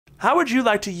How would you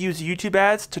like to use YouTube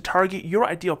ads to target your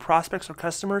ideal prospects or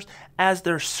customers as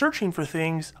they're searching for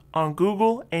things on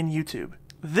Google and YouTube?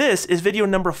 This is video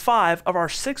number 5 of our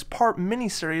 6-part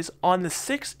mini-series on the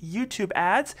 6 YouTube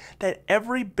ads that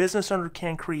every business owner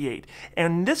can create.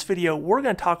 And in this video, we're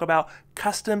going to talk about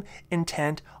custom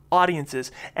intent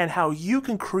audiences and how you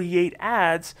can create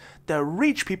ads that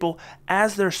reach people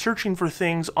as they're searching for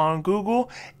things on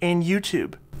Google and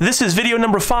YouTube. This is video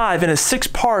number 5 in a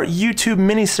 6-part YouTube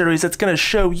mini-series that's going to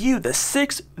show you the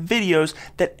 6 videos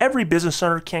that every business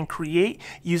owner can create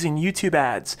using YouTube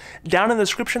ads. Down in the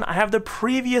description, I have the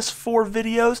previous 4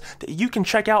 videos that you can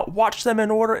check out. Watch them in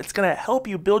order. It's going to help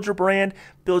you build your brand,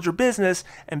 build your business,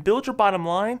 and build your bottom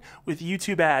line with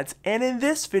YouTube ads. And in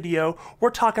this video,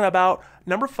 we're talking about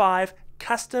number 5,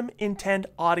 custom intent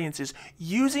audiences,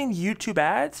 using YouTube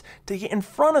ads to get in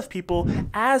front of people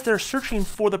as they're searching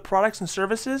for the products and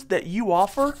services that you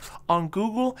offer on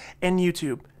Google and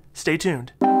YouTube. Stay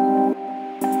tuned.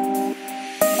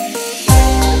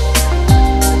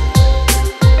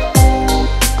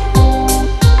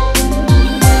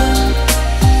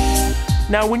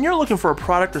 Now, when you're looking for a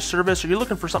product or service, or you're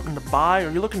looking for something to buy, or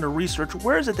you're looking to research,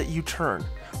 where is it that you turn?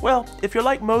 Well, if you're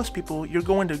like most people, you're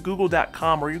going to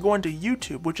google.com or you're going to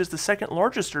YouTube, which is the second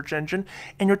largest search engine,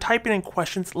 and you're typing in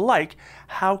questions like,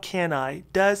 how can I,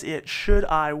 does it, should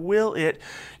I, will it,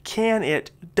 can it,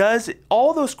 does it?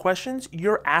 All those questions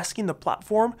you're asking the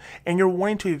platform and you're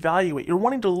wanting to evaluate, you're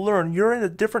wanting to learn, you're in a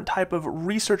different type of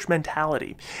research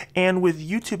mentality. And with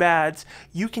YouTube ads,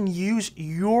 you can use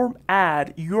your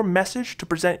ad, your message to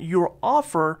present your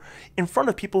offer in front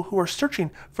of people who are searching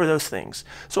for those things.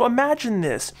 So imagine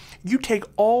this. You take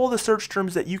all the search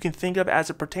terms that you can think of as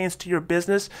it pertains to your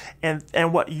business and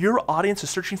what your audience is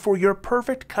searching for, your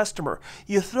perfect customer.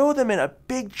 You throw them in a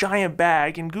big giant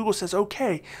bag and Google says,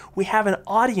 okay, we have an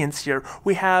audience here.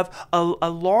 We have a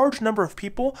large number of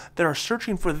people that are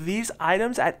searching for these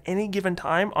items at any given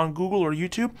time on Google or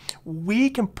YouTube. We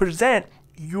can present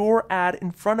your ad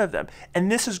in front of them.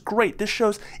 And this is great. This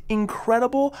shows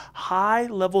incredible high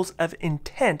levels of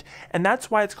intent. And that's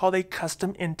why it's called a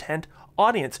custom intent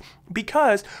audience,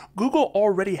 because Google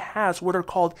already has what are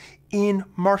called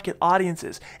in-market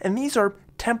audiences. And these are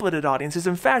templated audiences.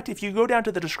 In fact, if you go down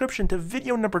to the description to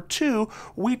video number 2,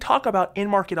 we talk about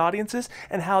in-market audiences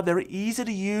and how they're easy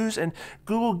to use, and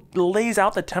Google lays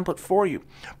out the template for you.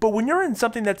 But when you're in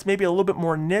something that's maybe a little bit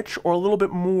more niche or a little bit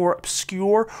more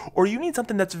obscure, or you need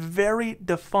something that's very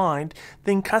defined,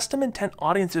 then custom intent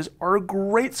audiences are a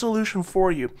great solution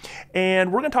for you.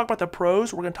 And we're going to talk about the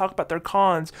pros, we're going to talk about their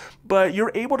cons, but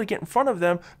you're able to get in front of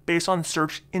them based on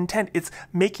search intent. It's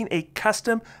making a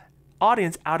custom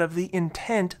audience out of the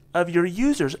intent of your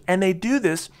users, and they do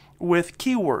this with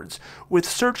keywords, with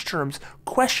search terms,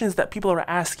 questions that people are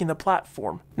asking the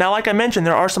platform. Now, like I mentioned,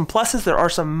 there are some pluses, there are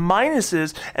some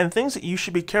minuses, and things that you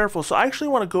should be careful. So I actually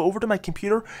want to go over to my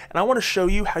computer and I want to show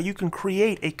you how you can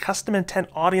create a custom intent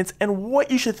audience and what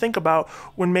you should think about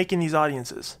when making these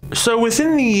audiences. So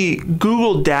within the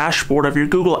Google dashboard of your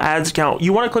Google Ads account,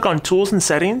 you want to click on Tools and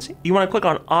Settings, you want to click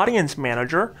on Audience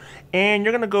Manager, and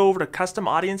you're going to go over to Custom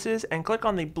Audiences and click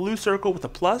on the blue circle with a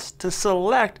plus to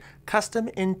select Custom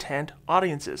Intent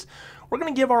Audiences. We're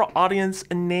going to give our audience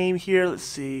a name here. Let's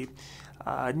see.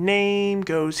 Name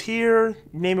goes here.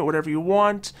 Name it whatever you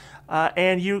want.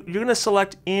 And you're going to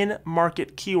select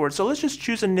in-market keywords. So let's just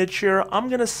choose a niche here. I'm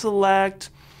going to select,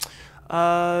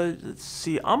 let's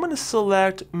see, I'm going to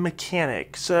select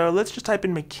mechanic. So let's just type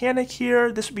in mechanic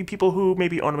here. This would be people who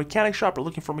maybe own a mechanic shop or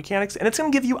looking for mechanics. And it's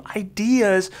going to give you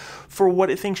ideas for what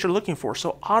it thinks you're looking for.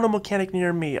 So auto mechanic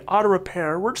near me, auto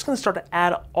repair. We're just going to start to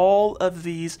add all of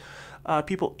these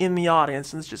people in the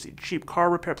audience. And let's just see, cheap car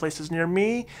repair places near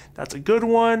me. That's a good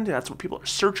one. That's what people are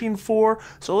searching for.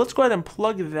 So let's go ahead and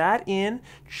plug that in.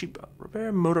 Cheap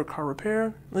repair, motor car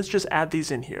repair. Let's just add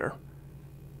these in here.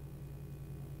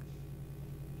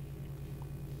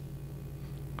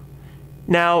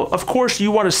 Now, of course,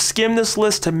 you want to skim this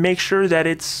list to make sure that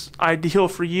it's ideal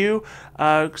for you.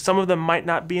 Some of them might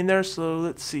not be in there, so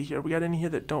let's see here. We got any here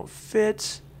that don't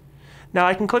fit. Now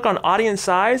I can click on audience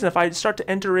size, and if I start to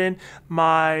enter in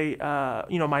my,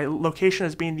 my location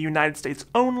as being the United States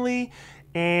only,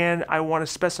 and I want to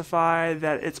specify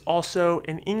that it's also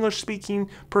an English-speaking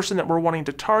person that we're wanting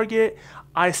to target,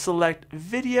 I select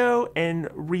video and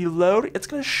reload. It's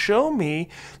going to show me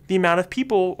the amount of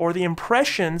people or the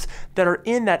impressions that are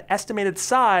in that estimated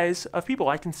size of people.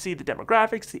 I can see the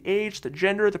demographics, the age, the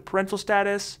gender, the parental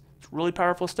status, It's really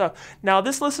powerful stuff. Now,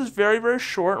 this list is very, very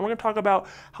short, and we're going to talk about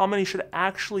how many should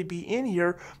actually be in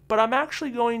here, but I'm actually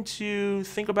going to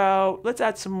think about, let's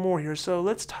add some more here. So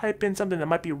let's type in something that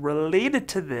might be related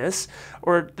to this,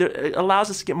 or it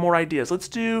allows us to get more ideas. Let's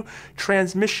do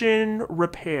transmission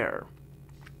repair.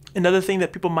 Another thing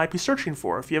that people might be searching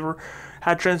for. If you ever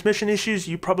had transmission issues,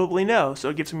 you probably know. So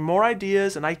it gives me more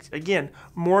ideas, and again,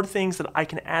 more things that I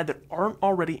can add that aren't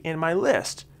already in my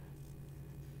list.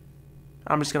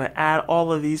 I'm just going to add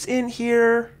all of these in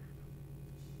here.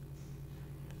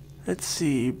 Let's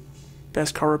see.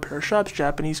 Best car repair shops,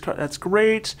 Japanese car. That's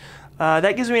great.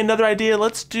 That gives me another idea.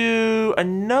 Let's do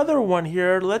another one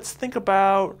here. Let's think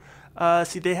about,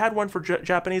 see, they had one for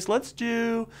Japanese. Let's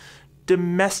do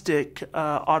domestic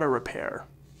auto repair.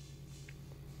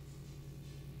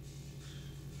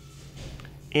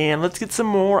 And let's get some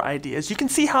more ideas. You can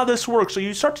see how this works. So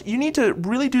you need to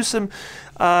really do some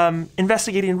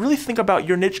investigating and really think about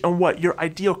your niche and what your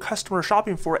ideal customer is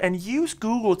shopping for, and use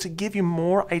Google to give you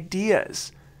more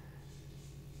ideas.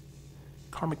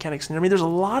 Car mechanics near me. There's a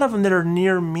lot of them that are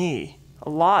near me. A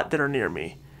lot that are near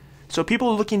me. So people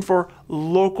are looking for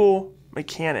local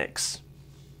mechanics.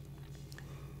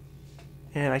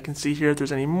 And I can see here if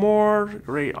there's any more.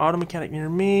 Great, auto mechanic near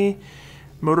me.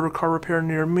 Motor car repair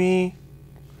near me.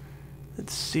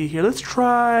 Let's see here. Let's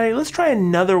try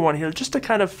another one here just to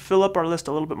kind of fill up our list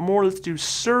a little bit more. Let's do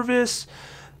service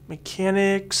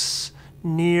mechanics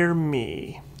near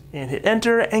me and hit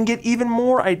enter and get even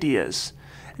more ideas.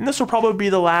 And this will probably be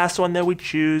the last one that we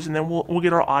choose, and then we'll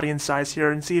get our audience size here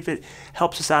and see if it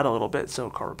helps us out a little bit. So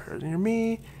car repair near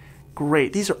me.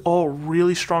 Great. These are all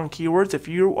really strong keywords. If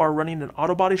you are running an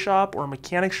auto body shop or a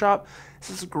mechanic shop, this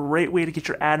is a great way to get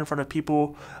your ad in front of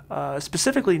people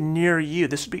specifically near you.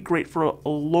 This would be great for a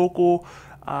local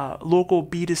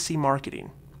B2C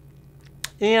marketing.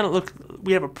 And look,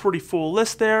 we have a pretty full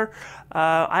list there.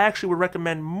 I actually would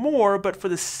recommend more, but for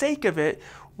the sake of it,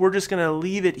 we're just going to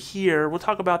leave it here. We'll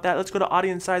talk about that. Let's go to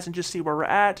audience size and just see where we're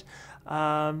at.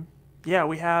 Yeah,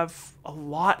 we have a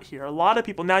lot here, a lot of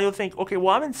people. Now you'll think, okay,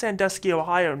 well, I'm in Sandusky,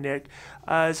 Ohio, Nick.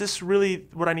 Is this really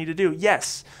what I need to do?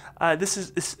 Yes, this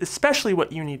is especially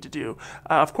what you need to do.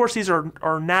 Of course, these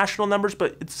are national numbers,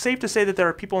 but it's safe to say that there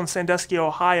are people in Sandusky,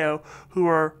 Ohio, who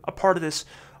are a part of this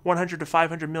 100 to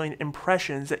 500 million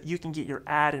impressions that you can get your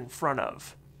ad in front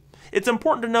of. It's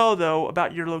important to know, though,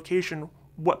 about your location,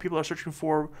 what people are searching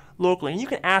for locally. And you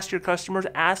can ask your customers,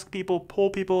 ask people, poll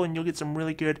people, and you'll get some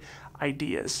really good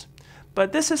ideas.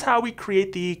 But this is how we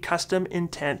create the custom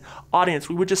intent audience.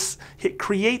 We would just hit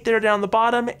create there down the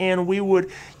bottom, and we would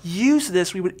use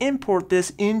this, we would import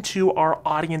this into our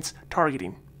audience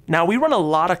targeting. Now, we run a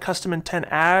lot of custom intent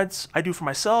ads. I do for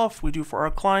myself, we do for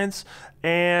our clients,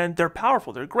 and they're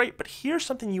powerful, they're great. But here's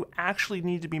something you actually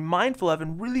need to be mindful of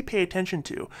and really pay attention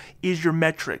to is your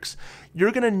metrics.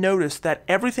 You're gonna notice that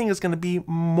everything is gonna be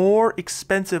more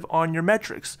expensive on your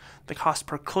metrics. The cost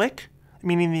per click,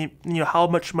 meaning how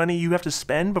much money you have to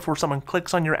spend before someone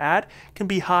clicks on your ad, can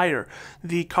be higher.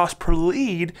 The cost per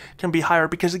lead can be higher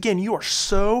because, again, you are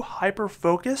so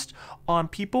hyper-focused on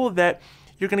people that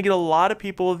you're going to get a lot of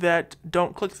people that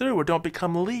don't click through or don't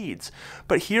become leads.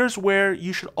 But here's where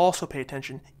you should also pay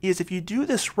attention, is if you do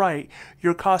this right,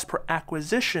 your cost per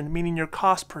acquisition, meaning your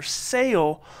cost per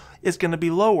sale, is going to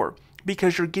be lower,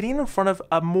 because you're getting in front of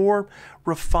a more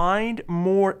refined,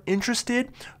 more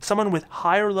interested, someone with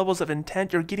higher levels of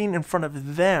intent. You're getting in front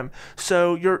of them.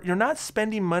 So you're not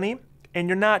spending money, and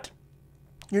you're not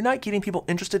getting people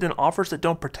interested in offers that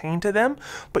don't pertain to them,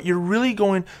 but you're really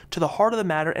going to the heart of the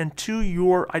matter and to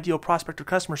your ideal prospect or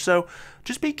customer. So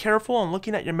just be careful on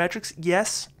looking at your metrics.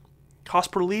 Yes,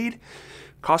 cost per lead,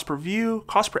 cost per view,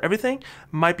 cost per everything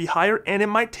might be higher, and it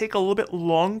might take a little bit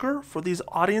longer for these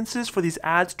audiences, for these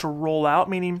ads to roll out,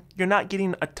 meaning you're not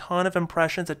getting a ton of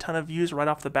impressions, a ton of views right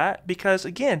off the bat, because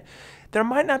again, there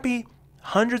might not be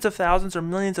hundreds of thousands or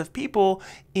millions of people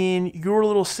in your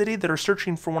little city that are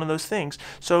searching for one of those things.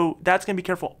 So that's going to be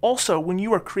careful. Also, when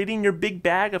you are creating your big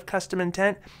bag of custom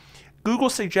intent, Google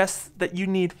suggests that you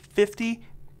need 50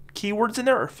 keywords in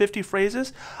there or 50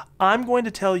 phrases. I'm going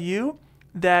to tell you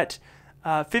that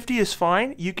 50 is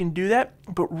fine, you can do that,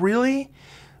 but really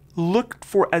look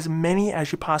for as many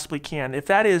as you possibly can. If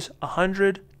that is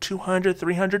 100, 200,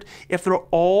 300, if they're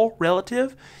all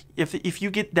relative, if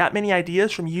you get that many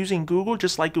ideas from using Google,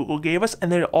 just like Google gave us,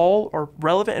 and they all are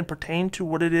relevant and pertain to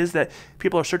what it is that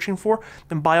people are searching for,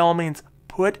 then by all means,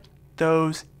 put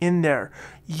those in there.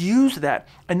 Use that.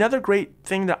 Another great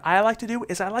thing that I like to do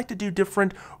is I like to do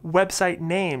different website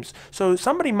names. So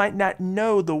somebody might not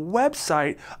know the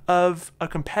website of a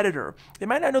competitor. They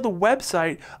might not know the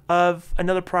website of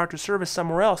another product or service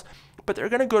somewhere else. but they're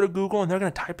going to go to Google and they're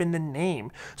going to type in the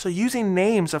name. So using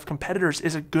names of competitors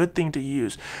is a good thing to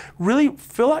use. Really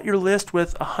fill out your list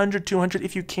with 100, 200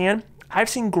 if you can. I've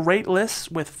seen great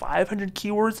lists with 500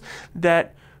 keywords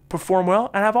that perform well,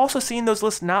 and I've also seen those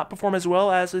lists not perform as well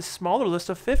as a smaller list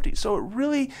of 50. So it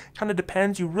really kind of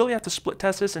depends. You really have to split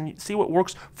test this and see what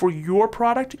works for your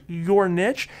product, your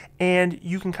niche, and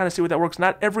you can kind of see what that works.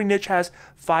 Not every niche has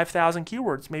 5,000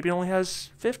 keywords. Maybe it only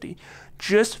has 50.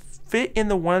 Just fit in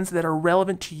the ones that are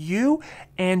relevant to you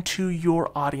and to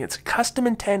your audience. Custom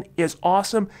intent is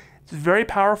awesome. It's very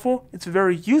powerful. It's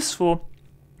very useful.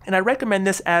 And I recommend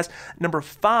this as number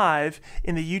 5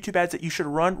 in the YouTube ads that you should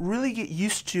run. Really get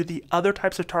used to the other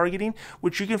types of targeting,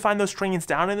 which you can find those trainings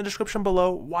down in the description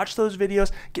below. Watch those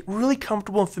videos, get really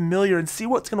comfortable and familiar, and see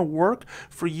what's going to work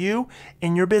for you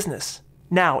and your business.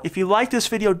 Now, if you like this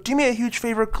video, do me a huge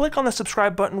favor, click on the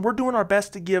subscribe button. We're doing our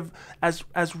best to give as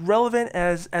relevant,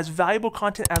 as valuable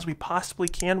content as we possibly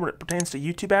can when it pertains to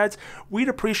YouTube ads. We'd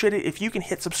appreciate it if you can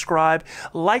hit subscribe,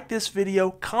 like this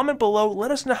video, comment below,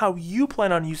 let us know how you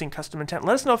plan on using custom intent.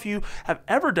 Let us know if you have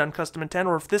ever done custom intent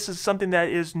or if this is something that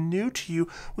is new to you.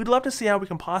 We'd love to see how we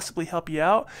can possibly help you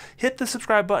out. Hit the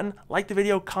subscribe button, like the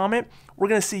video, comment. We're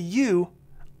going to see you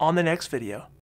on the next video.